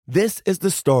This is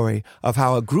the story of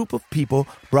how a group of people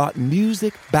brought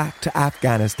music back to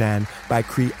Afghanistan by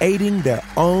creating their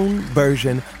own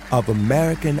version of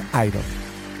American Idol.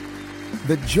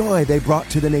 The joy they brought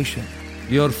to the nation.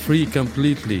 You're free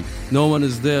completely. No one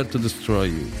is there to destroy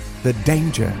you. The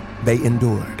danger they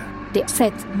endured. They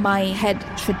said my head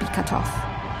should be cut off.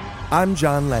 I'm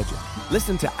John Legend.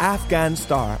 Listen to Afghan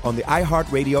Star on the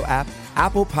iHeartRadio app,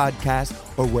 Apple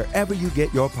Podcasts, or wherever you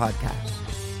get your podcasts.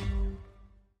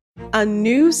 A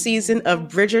new season of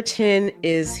Bridgerton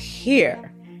is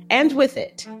here. And with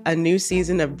it, a new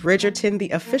season of Bridgerton, the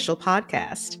official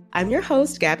podcast. I'm your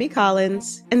host, Gabby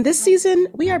Collins, and this season,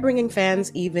 we are bringing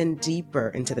fans even deeper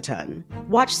into the ton.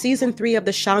 Watch season 3 of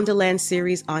the Shondaland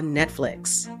series on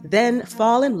Netflix. Then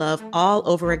fall in love all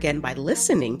over again by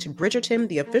listening to Bridgerton,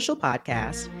 the official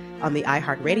podcast, on the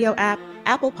iHeartRadio app,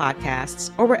 Apple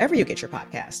Podcasts, or wherever you get your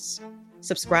podcasts.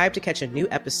 Subscribe to catch a new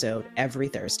episode every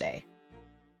Thursday.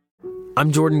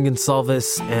 I'm Jordan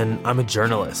Gonsalves, and I'm a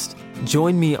journalist.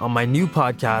 Join me on my new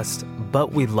podcast,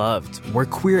 But We Loved, where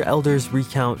queer elders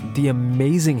recount the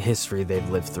amazing history they've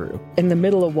lived through. In the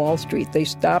middle of Wall Street, they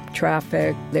stopped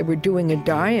traffic. They were doing a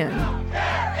die-in.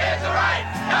 Healthcare is a right!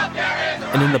 Healthcare is a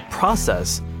right! And in the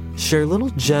process, share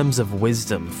little gems of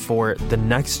wisdom for the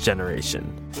next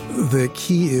generation. The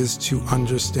key is to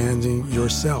understanding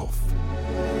yourself,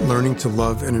 learning to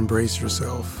love and embrace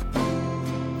yourself.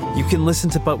 You can listen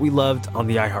to But We Loved on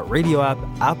the iHeartRadio app,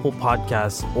 Apple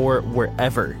Podcasts, or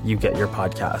wherever you get your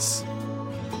podcasts.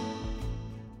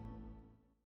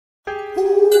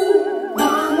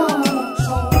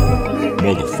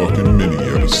 Motherfucking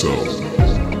mini-episode.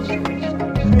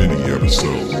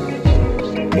 Mini-episode.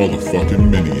 Motherfucking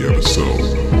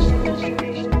mini-episode.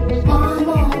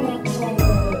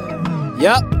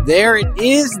 Yep, there it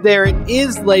is,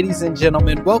 ladies and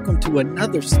gentlemen. Welcome to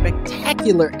another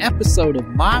spectacular episode of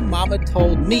My Mama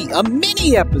Told Me, a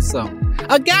mini episode,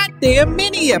 a goddamn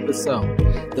mini episode,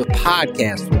 the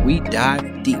podcast where we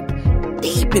dive deep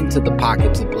into the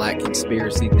pockets of Black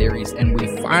conspiracy theories, and we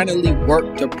finally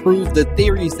work to prove the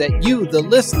theories that you, the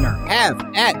listener, have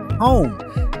at home.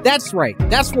 That's right,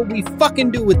 that's what we fucking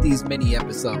do with these mini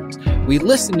episodes. We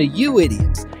listen to you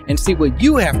idiots and see what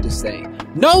you have to say.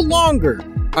 No longer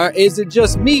is it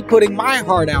just me putting my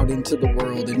heart out into the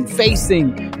world and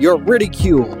facing your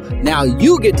ridicule. Now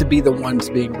you get to be the ones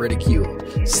being ridiculed.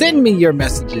 Send me your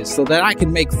messages so that I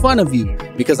can make fun of you,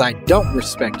 because I don't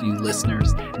respect you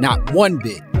listeners, not one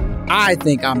bit. I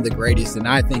think I'm the greatest, and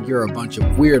I think you're a bunch of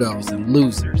weirdos and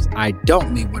losers. I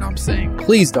don't mean what I'm saying.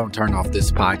 Please don't turn off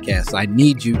this podcast. I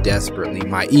need you desperately.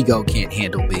 My ego can't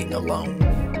handle being alone.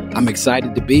 I'm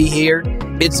excited to be here.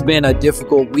 It's been a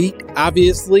difficult week,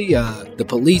 obviously. The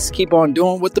police keep on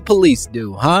doing what the police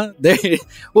do, huh?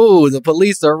 The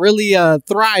police are really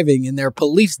thriving in their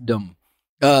policedom.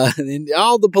 And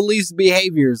all the police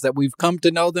behaviors that we've come to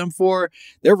know them for,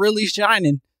 they're really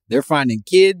shining. They're finding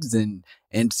kids and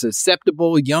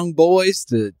susceptible young boys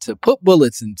to put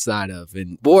bullets inside of.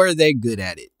 And boy, are they good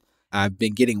at it. I've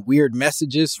been getting weird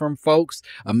messages from folks.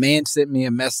 A man sent me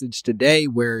a message today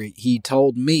where he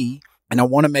told me, and I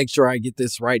want to make sure I get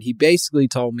this right. He basically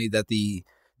told me that the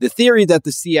theory that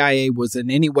the CIA was in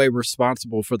any way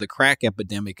responsible for the crack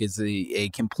epidemic is a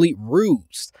complete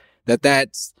ruse.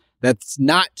 That's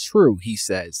not true, he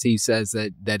says. He says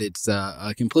that it's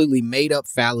a completely made up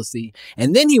fallacy.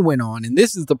 And then he went on, and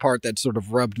this is the part that sort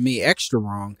of rubbed me extra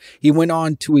wrong. He went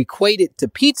on to equate it to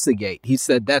Pizzagate. He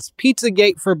said that's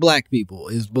Pizzagate for Black people,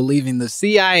 is believing the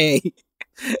CIA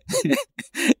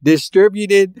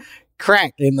distributed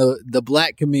crack in the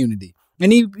Black community.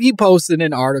 And he posted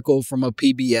an article from a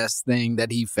PBS thing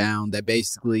that he found that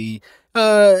basically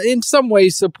in some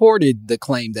ways supported the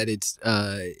claim that it's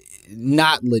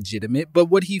not legitimate. But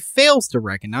what he fails to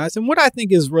recognize, and what I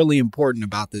think is really important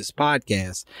about this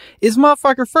podcast, is,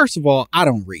 motherfucker, first of all, I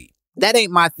don't read. That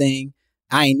ain't my thing.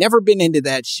 I ain't never been into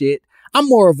that shit. I'm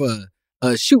more of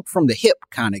a shoot from the hip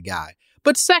kind of guy.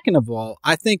 But second of all,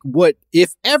 I think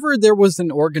if ever there was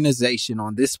an organization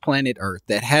on this planet Earth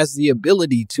that has the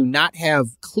ability to not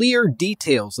have clear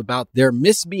details about their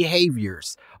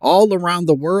misbehaviors all around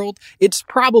the world, it's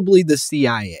probably the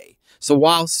CIA. So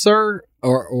while sir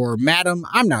or madam,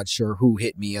 I'm not sure who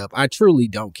hit me up. I truly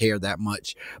don't care that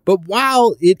much. But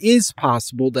while it is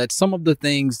possible that some of the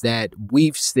things that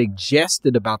we've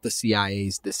suggested about the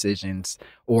CIA's decisions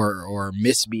or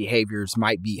misbehaviors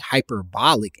might be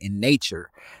hyperbolic in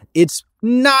nature, it's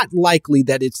not likely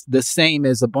that it's the same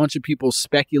as a bunch of people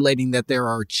speculating that there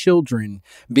are children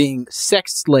being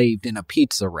sex slaved in a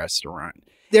pizza restaurant.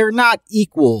 They're not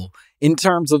equal in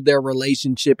terms of their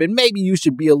relationship, and maybe you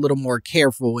should be a little more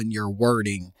careful in your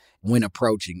wording when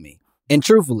approaching me. And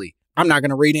truthfully, I'm not going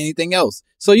to read anything else.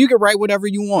 So you can write whatever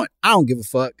you want. I don't give a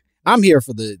fuck. I'm here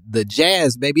for the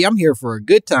jazz, baby. I'm here for a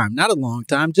good time, not a long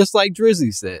time, just like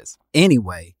Drizzy says.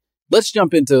 Anyway, let's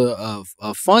jump into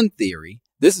a fun theory.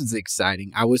 This is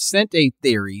exciting. I was sent a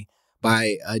theory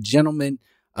by a gentleman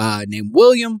named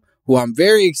William, who I'm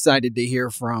very excited to hear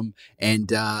from.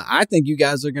 And I think you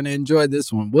guys are going to enjoy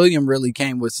this one. William really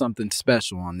came with something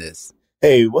special on this.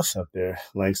 Hey, what's up there,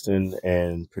 Langston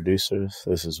and producers?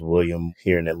 This is William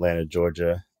here in Atlanta,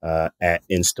 Georgia, at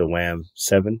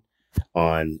InstaWham7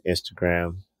 on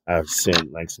Instagram. I've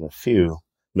sent Langston a few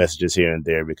messages here and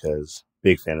there because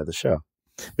big fan of the show.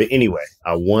 But anyway,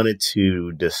 I wanted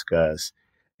to discuss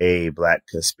a Black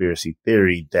conspiracy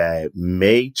theory that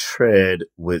may tread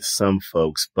with some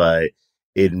folks, but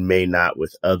it may not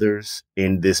with others.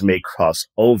 And this may cross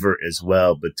over as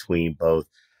well between both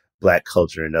Black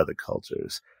culture and other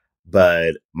cultures.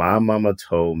 But my mama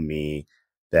told me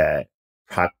that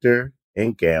Procter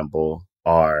and Gamble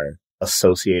are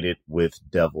associated with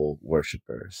devil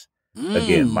worshippers.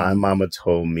 Again, my mama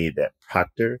told me that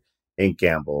Procter and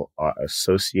Gamble are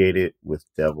associated with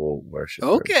devil worshippers.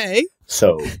 Okay.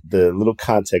 So the little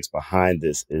context behind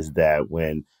this is that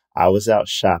when I was out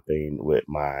shopping with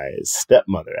my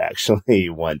stepmother, actually,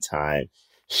 one time,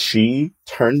 she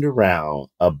turned around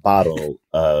a bottle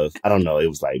of, I don't know, it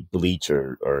was like bleach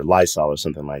or Lysol or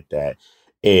something like that.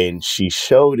 And she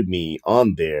showed me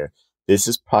on there, this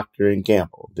is Procter and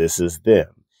Gamble. This is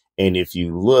them. And if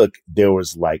you look, there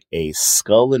was like a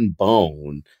skull and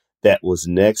bone that was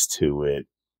next to it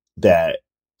that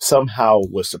somehow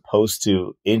was supposed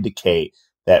to indicate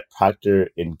that Procter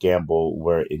and Gamble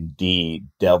were indeed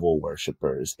devil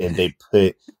worshippers, and they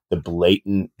put the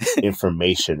blatant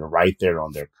information right there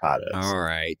on their products. All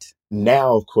right.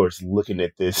 Now, of course, looking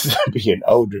at this being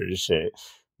older and shit,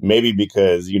 maybe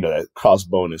because, you know, that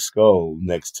crossbone and skull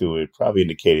next to it probably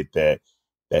indicated that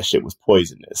that shit was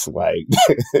poisonous. Like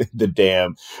the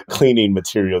damn cleaning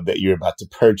material that you're about to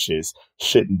purchase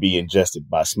shouldn't be ingested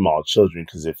by small children,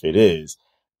 because if it is,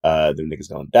 them niggas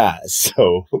gonna die.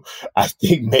 So I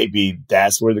think maybe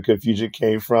that's where the confusion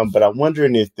came from. But I'm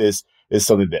wondering if this is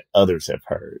something that others have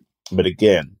heard. But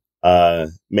again,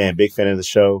 man, big fan of the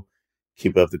show.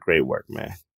 Keep up the great work,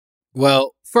 man.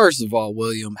 Well, first of all,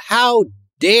 William, how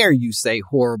dare you say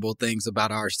horrible things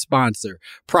about our sponsor,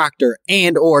 Procter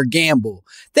and or Gamble?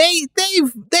 They've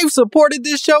supported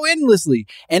this show endlessly,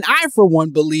 and I, for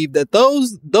one, believe that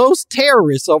those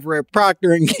terrorists over at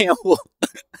Procter and Gamble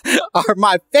are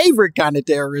my favorite kind of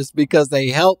terrorists because they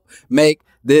help make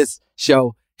this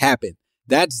show happen.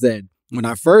 That said, when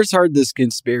I first heard this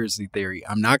conspiracy theory,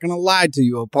 I'm not going to lie to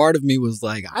you, a part of me was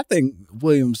like, I think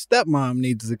William's stepmom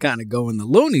needs to kind of go in the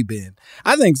loony bin.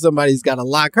 I think somebody's got to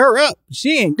lock her up.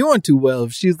 She ain't doing too well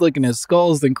if she's looking at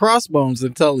skulls and crossbones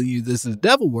and telling you this is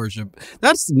devil worship.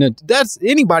 That's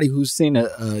anybody who's seen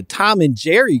a Tom and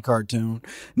Jerry cartoon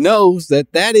knows that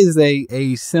is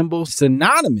a symbol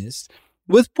synonymous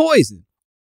with poison.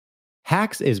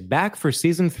 Hacks is back for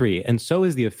season 3, and so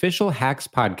is the official Hacks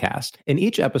podcast. In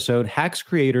each episode, Hacks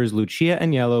creators Lucia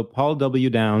Agnello, Paul W.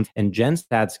 Downs, and Jen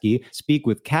Statsky speak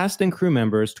with cast and crew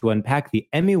members to unpack the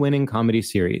Emmy-winning comedy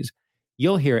series.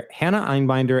 You'll hear Hannah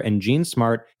Einbinder and Gene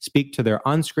Smart speak to their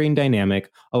on-screen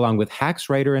dynamic, along with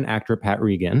Hacks writer and actor Pat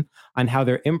Regan, on how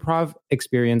their improv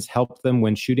experience helped them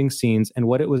when shooting scenes and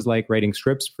what it was like writing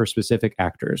scripts for specific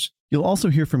actors. You'll also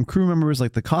hear from crew members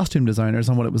like the costume designers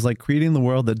on what it was like creating the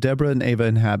world that Deborah and Ava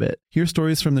inhabit. Hear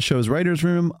stories from the show's writer's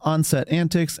room, on-set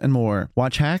antics, and more.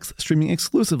 Watch Hacks streaming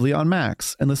exclusively on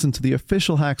Max, and listen to the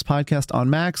official Hacks podcast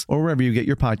on Max or wherever you get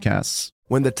your podcasts.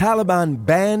 When the Taliban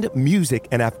banned music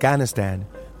in Afghanistan,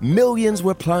 millions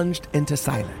were plunged into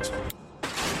silence.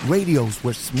 Radios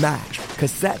were smashed,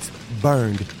 cassettes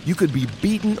burned. You could be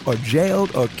beaten or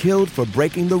jailed or killed for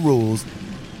breaking the rules.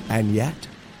 And yet,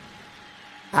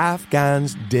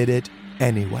 Afghans did it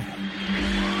anyway.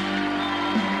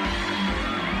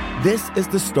 This is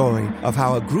the story of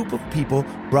how a group of people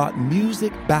brought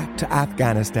music back to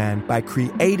Afghanistan by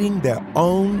creating their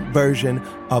own version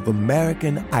of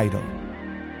American Idol.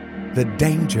 The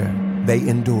danger they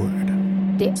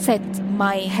endured. They said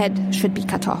my head should be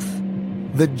cut off.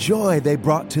 The joy they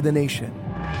brought to the nation.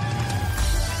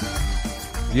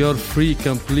 You're free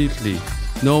completely.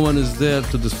 No one is there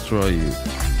to destroy you.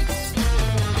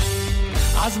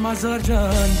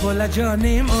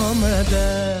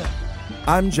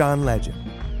 I'm John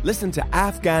Legend. Listen to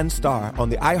Afghan Star on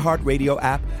the iHeartRadio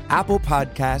app, Apple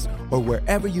Podcasts, or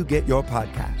wherever you get your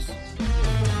podcasts.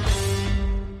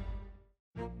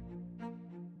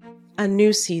 A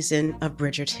new season of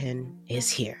Bridgerton is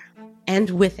here. and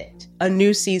with it, a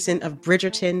new season of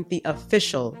Bridgerton, the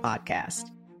official podcast.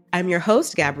 I'm your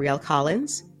host, Gabrielle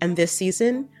Collins, and this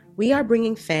season, we are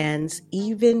bringing fans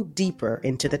even deeper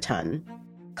into the ton.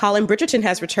 Colin Bridgerton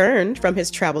has returned from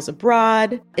his travels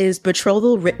abroad. Is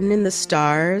betrothal written in the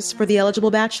stars for the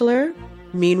eligible bachelor?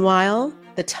 Meanwhile,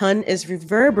 the ton is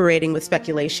reverberating with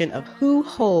speculation of who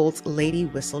holds Lady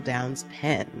Whistledown's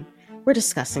pen. We're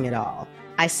discussing it all.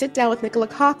 I sit down with Nicola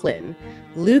Coughlan,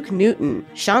 Luke Newton,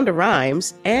 Shonda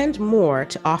Rhimes, and more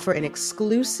to offer an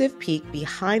exclusive peek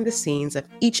behind the scenes of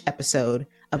each episode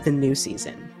of the new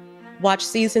season. Watch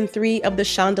season 3 of the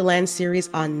Shondaland series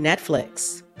on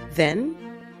Netflix. Then,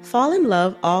 fall in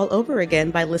love all over again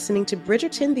by listening to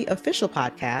Bridgerton, the official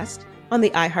podcast, on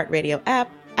the iHeartRadio app,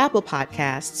 Apple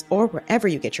Podcasts, or wherever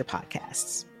you get your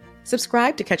podcasts.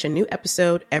 Subscribe to catch a new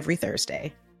episode every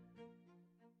Thursday.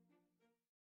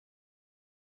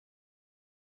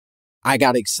 I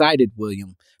got excited,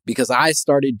 William, because I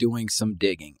started doing some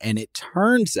digging, and it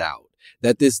turns out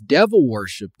that this devil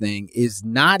worship thing is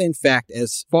not, in fact,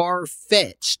 as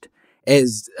far-fetched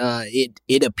as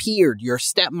it appeared. Your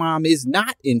stepmom is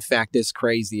not, in fact, as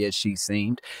crazy as she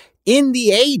seemed. In the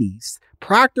 80s,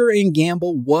 Procter &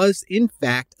 Gamble was, in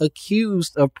fact,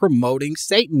 accused of promoting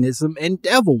Satanism and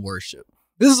devil worship.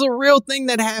 This is a real thing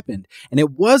that happened, and it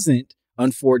wasn't,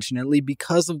 unfortunately,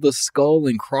 because of the skull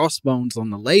and crossbones on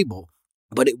the label,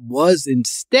 but it was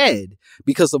instead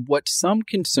because of what some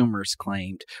consumers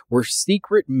claimed were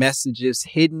secret messages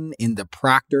hidden in the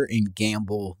Procter &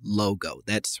 Gamble logo.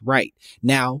 That's right.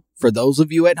 Now, for those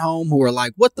of you at home who are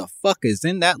like, what the fuck is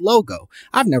in that logo?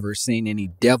 I've never seen any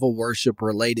devil worship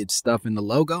related stuff in the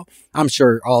logo. I'm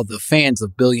sure all the fans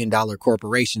of billion-dollar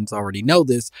corporations already know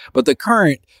this, but the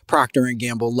current Procter &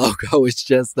 Gamble logo is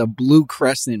just a blue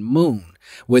crescent moon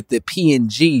with the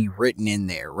P&G written in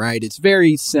there, right? It's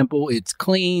very simple. It's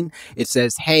clean. It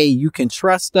says, hey, you can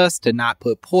trust us to not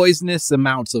put poisonous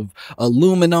amounts of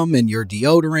aluminum in your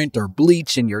deodorant or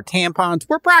bleach in your tampons.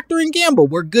 We're Procter & Gamble.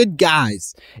 We're good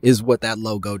guys, is what that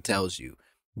logo tells you.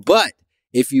 But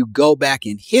if you go back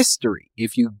in history,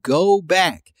 if you go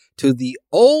back to the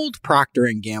old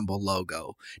Procter & Gamble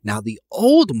logo, now the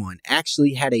old one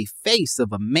actually had a face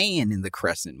of a man in the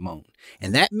crescent moon.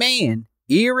 And that man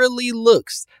eerily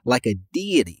looks like a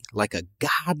deity, like a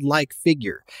godlike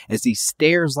figure, as he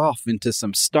stares off into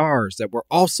some stars that were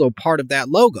also part of that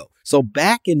logo. So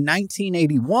back in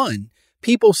 1981,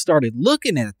 people started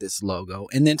looking at this logo,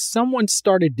 and then someone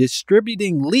started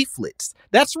distributing leaflets.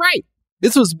 That's right.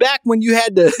 This was back when you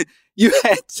had to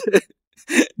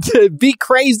be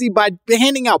crazy by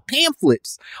handing out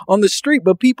pamphlets on the street,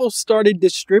 but people started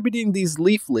distributing these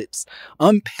leaflets,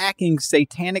 unpacking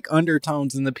satanic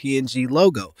undertones in the P&G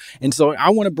logo. And so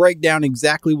I want to break down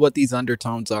exactly what these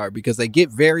undertones are because they get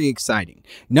very exciting.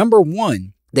 Number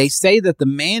one, they say that the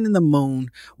man in the moon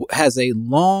has a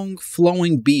long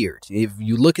flowing beard. If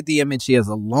you look at the image, he has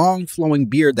a long flowing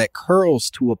beard that curls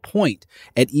to a point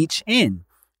at each end.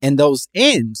 And those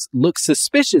ends look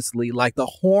suspiciously like the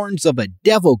horns of a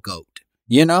devil goat,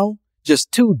 you know,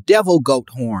 just two devil goat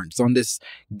horns on this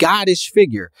goddish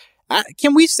figure.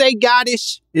 Can we say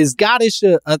goddish? Is goddish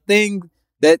a thing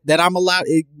that I'm allowed?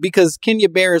 Because Kenya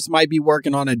Barris might be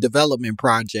working on a development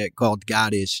project called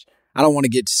Goddish. I don't want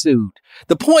to get sued.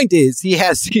 The point is he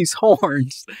has these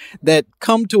horns that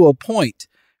come to a point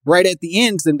right at the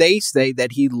ends, and they say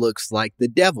that he looks like the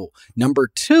devil. Number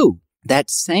two,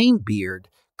 that same beard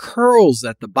curls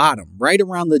at the bottom, right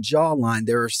around the jawline.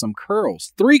 There are some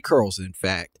curls, 3 curls, in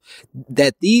fact,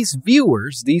 that these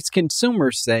viewers, these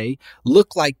consumers say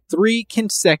look like 3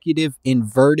 consecutive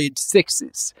inverted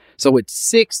sixes. So it's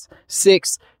 6,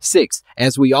 6, 6.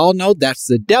 As we all know, that's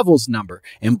the devil's number.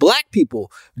 And black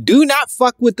people do not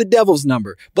fuck with the devil's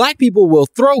number. Black people will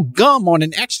throw gum on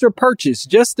an extra purchase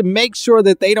just to make sure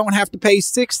that they don't have to pay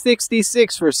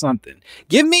 $6.66 for something.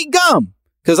 Give me gum.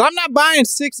 Because I'm not buying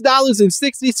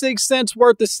 $6.66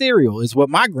 worth of cereal, is what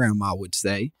my grandma would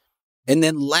say. And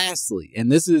then lastly,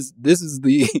 and this is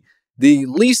the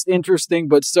least interesting,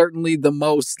 but certainly the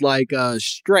most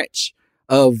stretch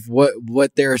of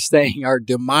what they're saying are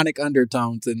demonic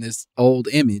undertones in this old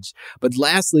image. But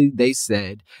lastly, they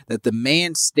said that the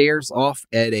man stares off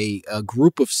at a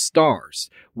group of stars,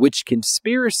 which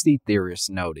conspiracy theorists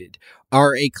noted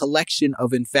are a collection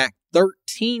of, in fact,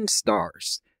 13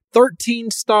 stars.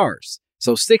 13 stars.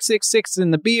 So 666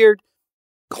 in the beard,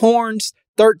 horns,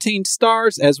 13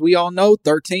 stars. As we all know,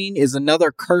 13 is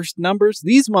another cursed numbers.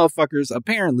 These motherfuckers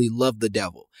apparently love the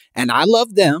devil. And I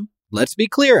love them. Let's be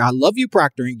clear. I love you,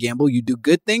 Procter & Gamble. You do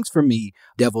good things for me,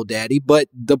 Devil Daddy. But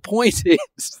the point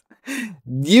is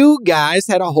You guys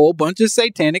had a whole bunch of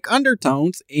satanic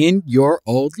undertones in your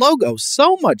old logo.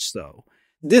 So much so,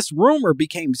 this rumor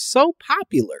became so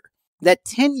popular that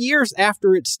 10 years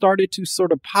after it started to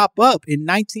sort of pop up in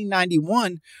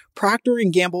 1991, Procter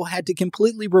 & Gamble had to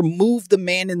completely remove the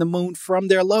man in the moon from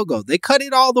their logo. They cut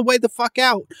it all the way the fuck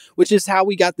out, which is how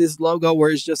we got this logo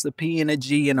where it's just a P and a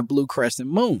G and a blue crescent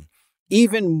moon.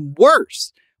 Even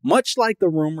worse, much like the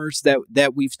rumors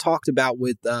that we've talked about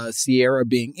with Sierra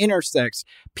being intersex,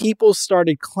 people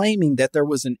started claiming that there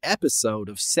was an episode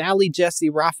of Sally Jessy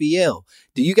Raphael.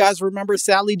 Do you guys remember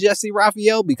Sally Jessy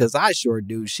Raphael? Because I sure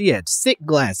do. She had sick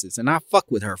glasses, and I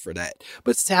fuck with her for that.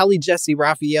 But Sally Jessy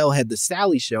Raphael had the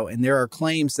Sally Show, and there are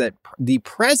claims that the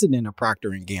president of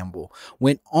Procter & Gamble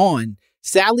went on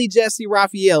Sally Jessy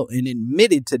Raphael and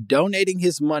admitted to donating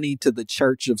his money to the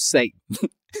Church of Satan.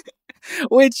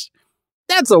 Which...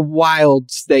 that's a wild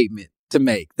statement to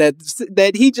make,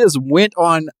 that he just went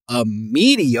on a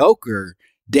mediocre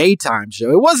daytime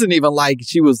show. It wasn't even like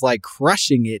she was like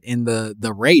crushing it in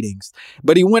the ratings,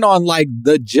 but he went on like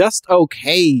the just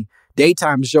okay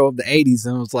daytime show of the 80s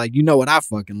and was like, you know what I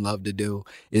fucking love to do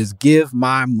is give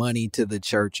my money to the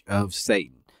Church of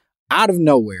Satan. Out of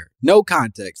nowhere, no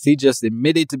context. He just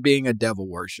admitted to being a devil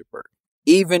worshiper.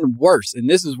 Even worse, and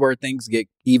this is where things get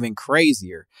even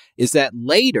crazier, is that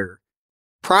later,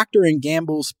 Procter &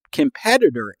 Gamble's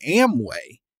competitor,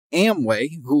 Amway,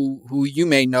 who you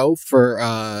may know for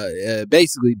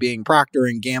basically being Procter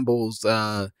 & Gamble's,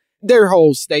 their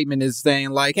whole statement is saying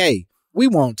like, hey, we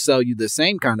won't sell you the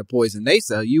same kind of poison they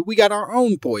sell you. We got our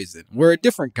own poison. We're a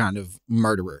different kind of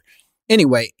murderer.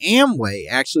 Anyway, Amway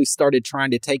actually started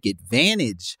trying to take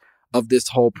advantage of this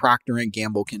whole Procter &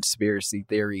 Gamble conspiracy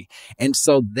theory. And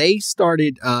so they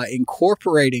started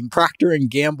incorporating Procter &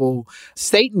 Gamble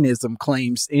Satanism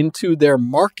claims into their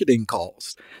marketing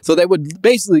calls. So they would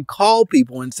basically call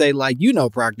people and say, like, you know,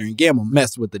 Procter & Gamble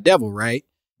messed with the devil, right?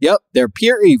 Yep, they're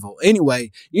pure evil.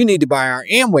 Anyway, you need to buy our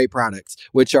Amway products,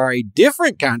 which are a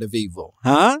different kind of evil,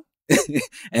 huh?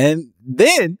 And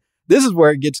then this is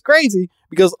where it gets crazy,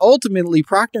 because ultimately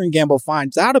Procter & Gamble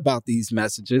finds out about these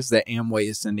messages that Amway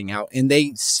is sending out, and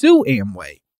they sue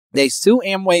Amway. They sue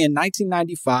Amway in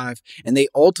 1995, and they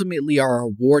ultimately are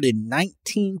awarded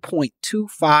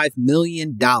 $19.25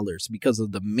 million because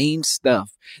of the mean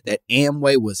stuff that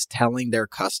Amway was telling their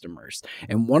customers.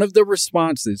 And one of the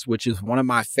responses, which is one of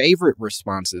my favorite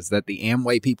responses that the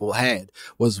Amway people had,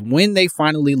 was when they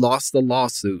finally lost the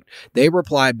lawsuit, they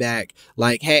replied back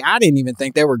like, hey, I didn't even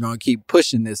think they were going to keep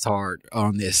pushing this hard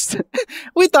on this.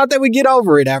 We thought they would get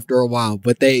over it after a while,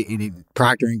 but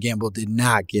Procter & Gamble did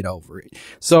not get over it.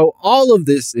 So all of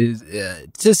this is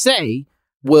to say,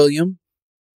 William,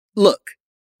 look,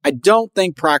 I don't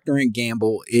think Procter &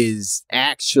 Gamble is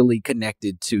actually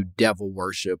connected to devil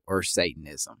worship or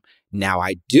Satanism. Now,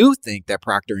 I do think that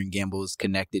Procter & Gamble is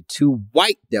connected to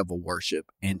white devil worship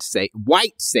and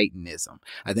white Satanism.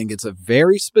 I think it's a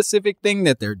very specific thing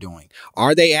that they're doing.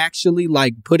 Are they actually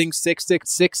like putting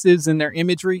 666s in their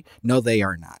imagery? No, they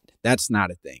are not. That's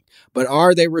not a thing. But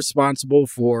are they responsible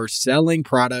for selling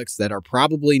products that are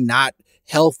probably not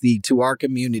healthy to our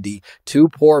community, to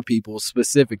poor people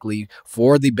specifically,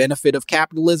 for the benefit of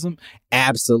capitalism?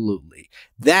 Absolutely.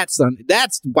 That's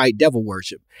white devil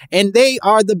worship. And they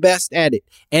are the best at it.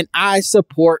 And I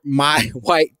support my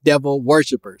white devil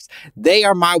worshipers. They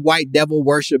are my white devil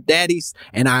worship daddies.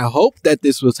 And I hope that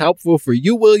this was helpful for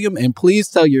you, William. And please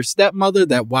tell your stepmother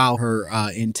that while her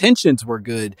intentions were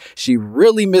good, she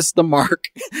really missed the mark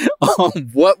on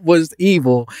what was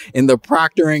evil in the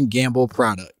Procter & Gamble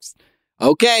products.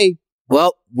 Okay,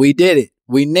 well, we did it.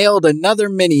 We nailed another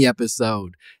mini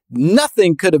episode.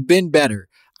 Nothing could have been better.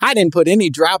 I didn't put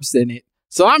any drops in it,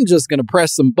 so I'm just going to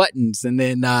press some buttons and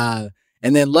then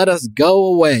let us go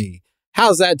away.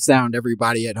 How's that sound,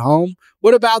 everybody at home?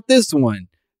 What about this one?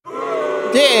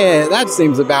 Yeah, that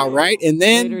seems about right. And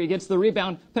then later he gets the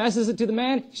rebound, passes it to the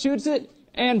man, shoots it,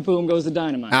 and boom goes the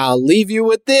dynamite. I'll leave you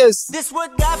with this. This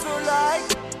what God feel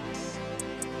like.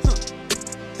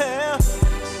 Yeah.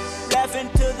 Laughing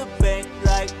to the bank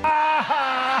like ha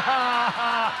ha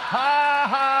ha ha ha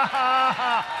ha ha ha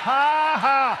ha.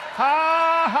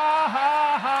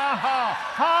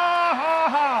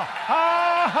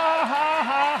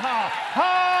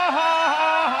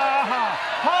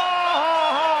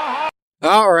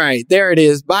 All right, there it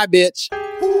is. Bye, bitch.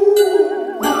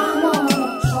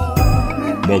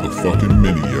 Motherfucking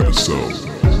mini episode.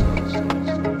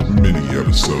 Mini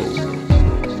episode.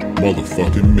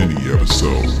 Motherfucking mini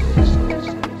episode.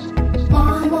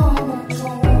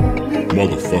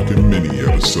 Motherfucking mini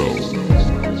episode.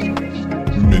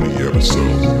 Mini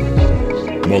episode.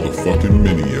 Motherfucking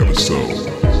mini episode.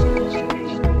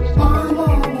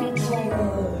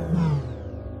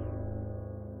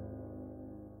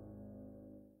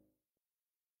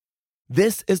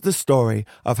 This is the story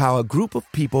of how a group of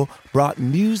people brought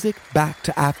music back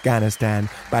to Afghanistan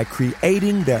by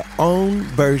creating their own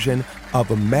version of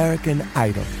American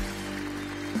Idol.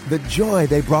 The joy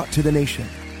they brought to the nation.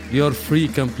 You're free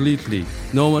completely.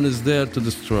 No one is there to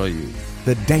destroy you.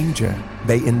 The danger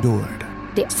they endured.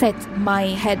 They said my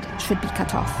head should be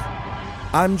cut off.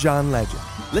 I'm John Legend.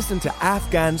 Listen to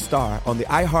Afghan Star on the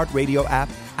iHeartRadio app,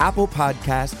 Apple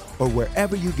Podcasts, or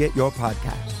wherever you get your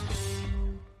podcasts.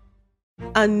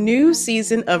 A new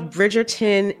season of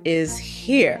Bridgerton is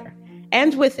here.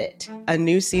 And with it, a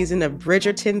new season of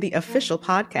Bridgerton, the official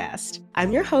podcast.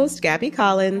 I'm your host, Gabby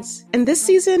Collins, and this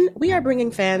season, we are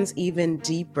bringing fans even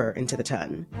deeper into the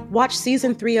ton. Watch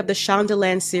season 3 of the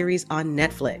Shondaland series on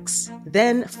Netflix.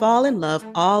 Then fall in love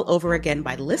all over again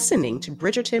by listening to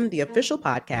Bridgerton, the official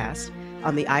podcast,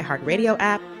 on the iHeartRadio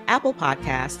app, Apple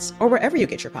Podcasts, or wherever you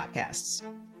get your podcasts.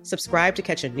 Subscribe to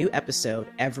catch a new episode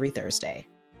every Thursday.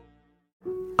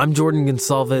 I'm Jordan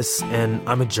Gonsalves, and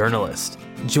I'm a journalist.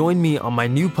 Join me on my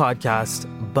new podcast,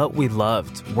 But We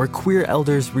Loved, where queer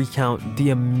elders recount the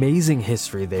amazing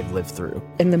history they've lived through.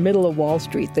 In the middle of Wall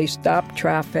Street, they stopped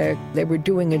traffic. They were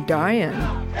doing a die-in.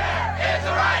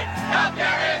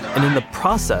 And in the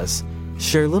process,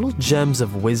 share little gems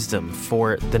of wisdom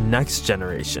for the next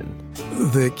generation.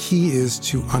 The key is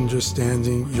to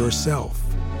understanding yourself,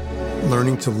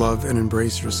 learning to love and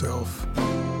embrace yourself.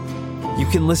 You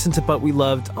can listen to But We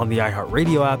Loved on the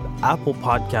iHeartRadio app, Apple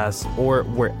Podcasts, or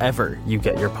wherever you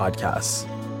get your podcasts.